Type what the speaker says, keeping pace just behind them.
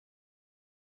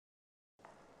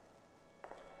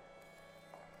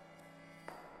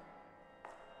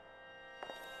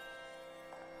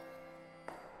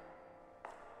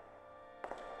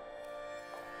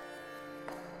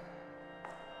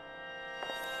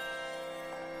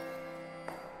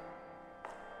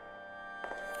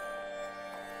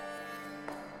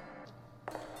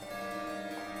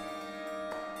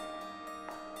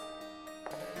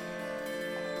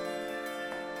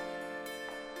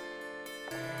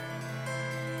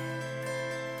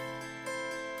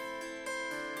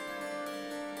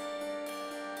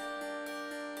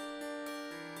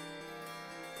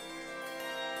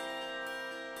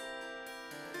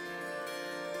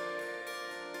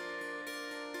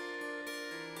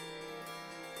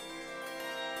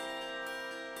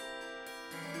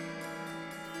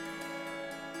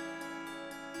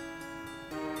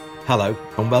Hello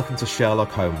and welcome to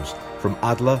Sherlock Holmes, from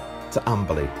Adler to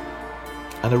Amberley.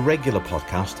 And a regular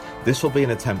podcast, this will be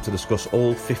an attempt to discuss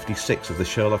all 56 of the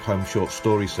Sherlock Holmes short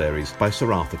story series by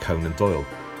Sir Arthur Conan Doyle.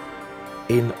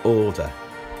 In order.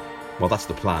 Well, that's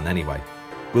the plan anyway.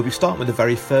 We'll be starting with the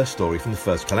very first story from the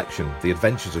first collection, The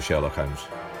Adventures of Sherlock Holmes.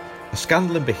 A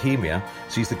scandal in Bohemia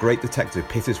sees the great detective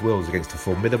pit his wills against the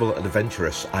formidable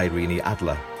adventuress Irene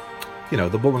Adler. You know,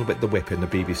 the woman with the whip in the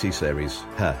BBC series,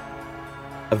 her.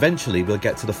 Eventually we'll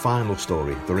get to the final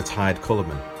story, The Retired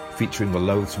Colourman, featuring the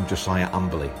loathsome Josiah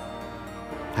Amberley.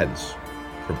 Hence,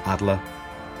 from Adler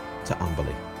to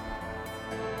Amberley.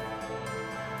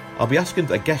 I'll be asking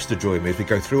a guest to join me as we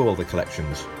go through all the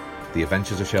collections. The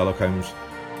Adventures of Sherlock Holmes,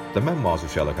 The Memoirs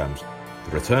of Sherlock Holmes,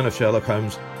 The Return of Sherlock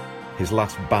Holmes, His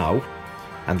Last Bow,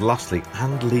 and lastly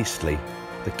and leastly,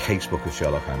 The Casebook of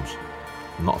Sherlock Holmes.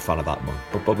 I'm not a fan of that one,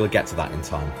 but we'll get to that in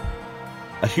time.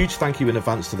 A huge thank you in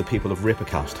advance to the people of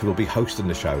Rippercast who will be hosting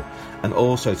the show, and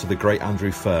also to the great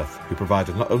Andrew Firth who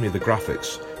provided not only the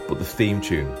graphics but the theme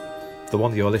tune, the one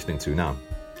that you're listening to now.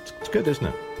 It's good, isn't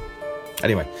it?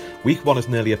 Anyway, week 1 is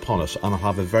nearly upon us and I'll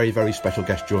have a very, very special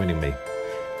guest joining me.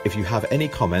 If you have any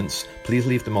comments, please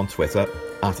leave them on Twitter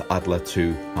at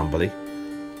Adler2Amberley,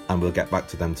 and we'll get back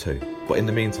to them too. But in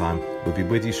the meantime, we'll be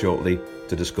with you shortly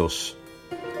to discuss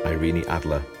Irene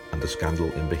Adler and the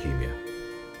scandal in Bohemia.